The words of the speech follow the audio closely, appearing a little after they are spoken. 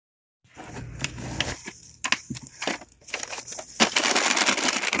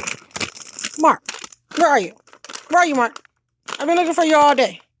Mark, where are you? Where are you, Mark? I've been looking for you all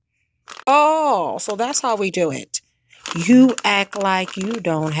day. Oh, so that's how we do it. You act like you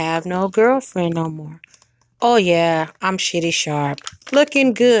don't have no girlfriend no more. Oh, yeah, I'm shitty sharp,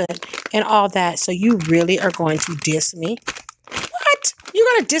 looking good, and all that. So you really are going to diss me? What? You're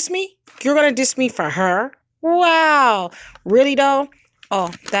going to diss me? You're going to diss me for her? Wow. Really, though? Oh,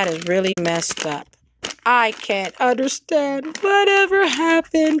 that is really messed up. I can't understand whatever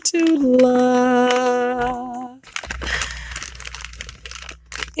happened to love.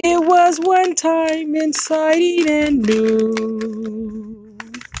 It was one time exciting and new.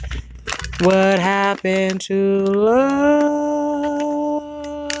 What happened to love?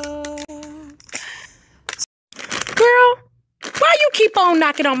 Girl, why you keep on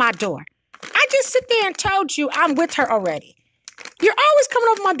knocking on my door? I just sit there and told you I'm with her already. You're always coming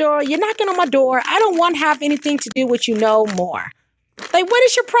over my door. You're knocking on my door. I don't want to have anything to do with you no more. Like, what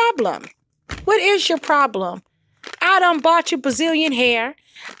is your problem? What is your problem? I done bought you bazillion hair.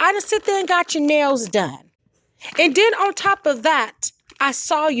 I done sit there and got your nails done. And then on top of that, I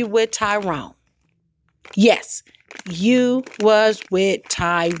saw you with Tyrone. Yes, you was with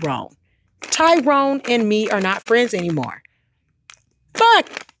Tyrone. Tyrone and me are not friends anymore. But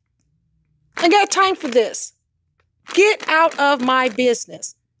I got time for this. Get out of my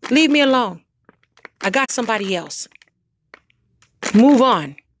business. Leave me alone. I got somebody else. Move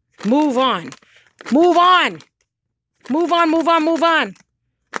on. Move on. Move on. Move on, move on, move on.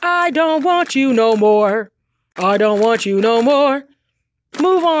 I don't want you no more. I don't want you no more.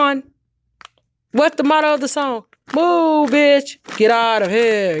 Move on. What's the motto of the song? Move, bitch. Get out of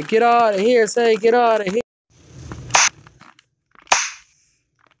here. Get out of here. Say, get out of here.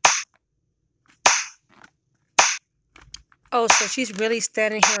 Oh, so she's really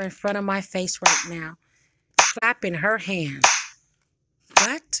standing here in front of my face right now, clapping her hands.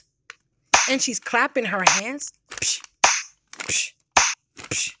 What? And she's clapping her hands? Psh, psh, psh.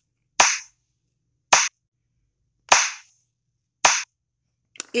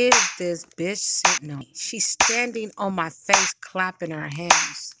 Is this bitch sitting on me? She's standing on my face, clapping her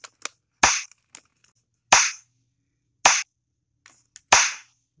hands.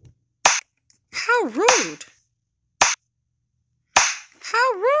 How rude.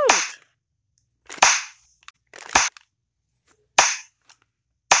 How rude.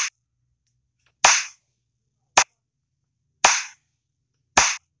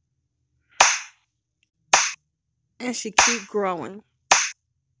 And she keep growing.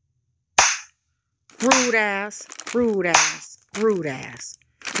 Rude ass, rude ass, rude ass.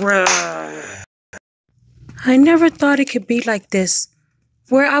 I never thought it could be like this,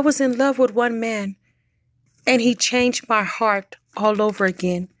 where I was in love with one man and he changed my heart all over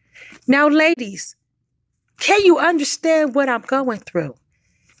again. Now, ladies, can you understand what I'm going through?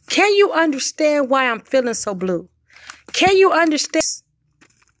 Can you understand why I'm feeling so blue? Can you understand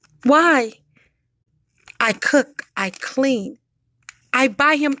why I cook, I clean, I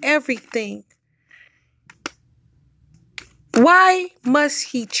buy him everything? Why must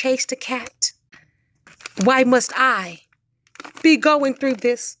he chase the cat? Why must I be going through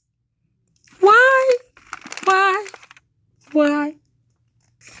this? Why? Why?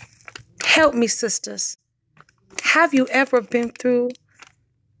 Help me, sisters. Have you ever been through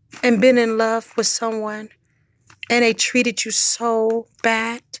and been in love with someone and they treated you so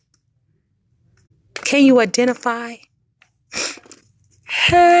bad? Can you identify?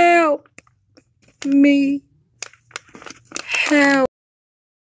 Help me. Help.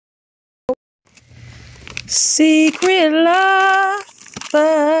 Secret lovers,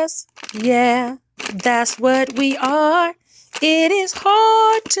 yeah, that's what we are. It is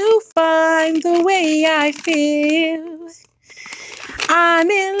hard to find the way I feel. I'm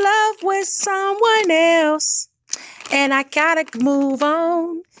in love with someone else, and I gotta move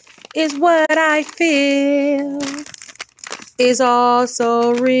on, is what I feel. It's all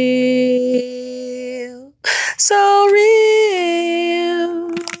so real, so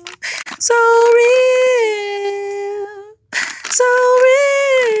real, so real, so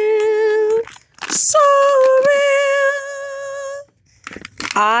real, so real.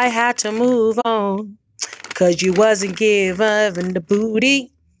 I had to move on, 'cause you wasn't giving the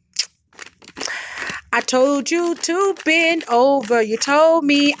booty. I told you to bend over. You told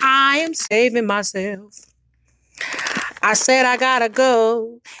me I am saving myself. I said I gotta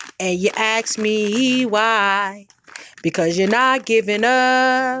go, and you asked me why. Because you're not giving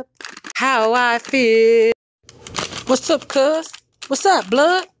up how I feel. What's up, cuz? What's up,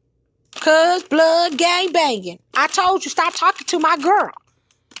 blood? Cuz, blood, gang banging. I told you stop talking to my girl.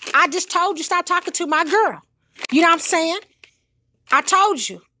 I just told you stop talking to my girl. You know what I'm saying? I told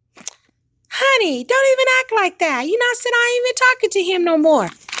you. Honey, don't even act like that. You know, I said I ain't even talking to him no more.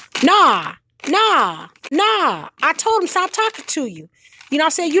 Nah. I told him stop talking to you. You know, I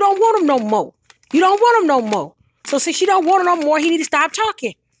said you don't want him no more. You don't want him no more. So since you don't want him no more, he need to stop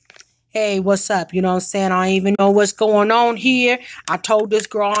talking. Hey, what's up? You know what I'm saying? I don't even know what's going on here. I told this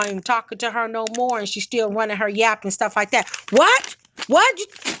girl I ain't talking to her no more, and she's still running her yap and stuff like that. What?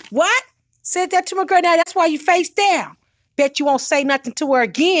 What? Said that to my girl. Now that's why you face down. Bet you won't say nothing to her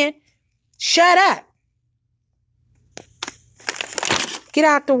again. Shut up. Get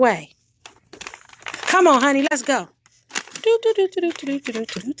out the way. Come on, honey, let's go.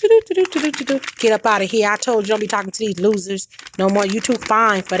 Get up out of here. I told you don't be talking to these losers no more. You too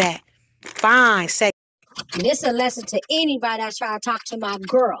fine for that. Fine, say. This is a lesson to anybody that's trying to talk to my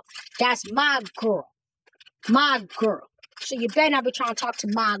girl. That's my girl. My girl. So you better not be trying to talk to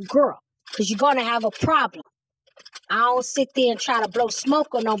my girl, because you're going to have a problem. I don't sit there and try to blow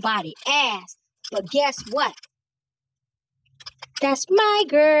smoke on nobody's ass. But guess what? That's my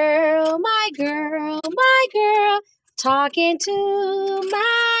girl, talking to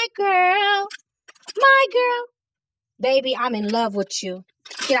my girl. Baby, I'm in love with you.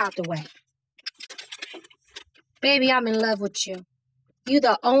 Get out the way. Baby, I'm in love with you. You're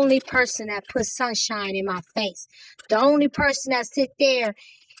the only person that puts sunshine in my face. The only person that sit there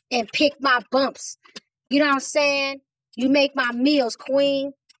and pick my bumps. You know what I'm saying? You make my meals,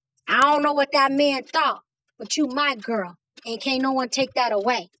 queen. I don't know what that man thought, but you my girl, and can't no one take that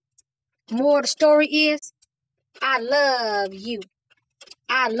away. More of the story is, I love you.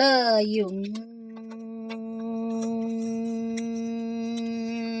 I love you.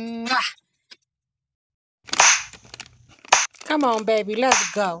 Mwah. Come on, baby,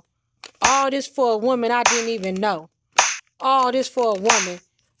 let's go. All this for a woman I didn't even know. All this for a woman.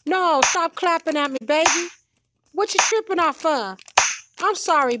 No, stop clapping at me, baby. What you tripping off of? I'm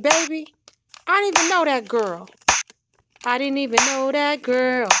sorry, baby. I didn't even know that girl. I didn't even know that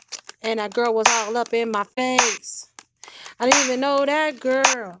girl. And that girl was all up in my face. I didn't even know that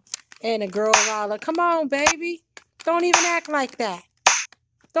girl. And the girl was all like, come on, baby. Don't even act like that.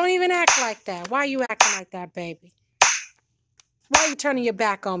 Don't even act like that. Why are you acting like that, baby? Why are you turning your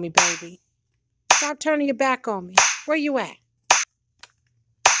back on me, baby? Stop turning your back on me. Where you at?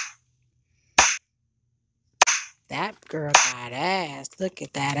 That girl got ass. Look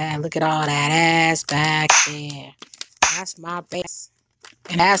at that ass. Look at all that ass back there. That's my baby.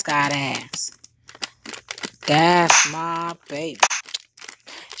 And that's got ass. That's my baby.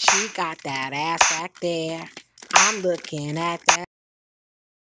 She got that ass back there. I'm looking at that.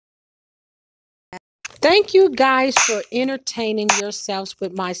 Thank you guys for entertaining yourselves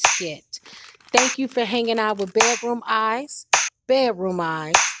with my skit. Thank you for hanging out with Bedroom Eyes, Bedroom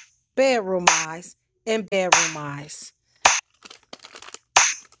Eyes, Bedroom Eyes, and Bedroom Eyes.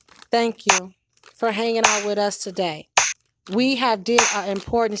 Thank you for hanging out with us today. We have did an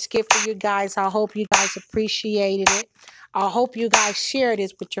important skit for you guys. I hope you guys appreciated it. I hope you guys share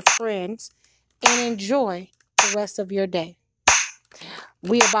this with your friends and enjoy the rest of your day.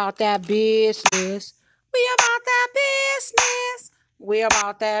 We about that business. We about that business. We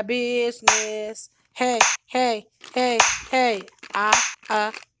about that business. Hey, hey, hey, hey. I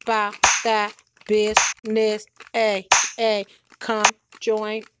about that business. Hey, hey. Come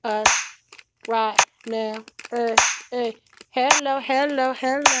join us right now. Hey. Hello, hello,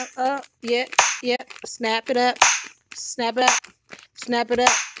 hello. Oh, yeah. Snap it up. Snap it up. Snap it up.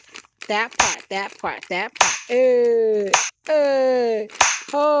 That part. Hey.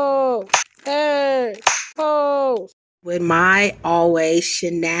 Ho. Hey. Ho. With my always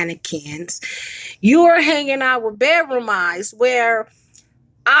shenanigans, you're hanging out with Bedroom Eyes, where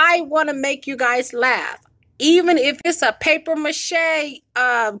I want to make you guys laugh. Even if it's a paper mache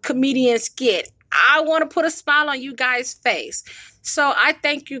comedian skit, I want to put a smile on you guys' face. So I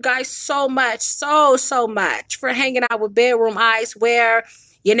thank you guys so much, so much for hanging out with Bedroom Eyes, where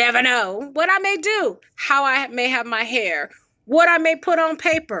you never know what I may do, how I may have my hair, what I may put on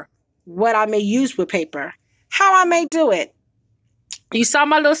paper, what I may use with paper, how I may do it. You saw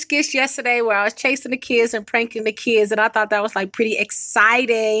my little skits yesterday where I was chasing the kids and pranking the kids, and I thought that was like pretty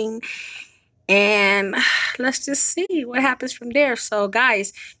exciting. And let's just see what happens from there. So,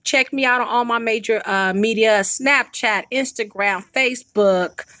 guys, check me out on all my major media: Snapchat, Instagram,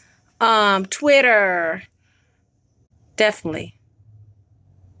 Facebook, Twitter. Definitely.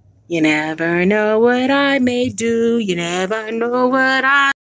 You never know what I may do. You never know what I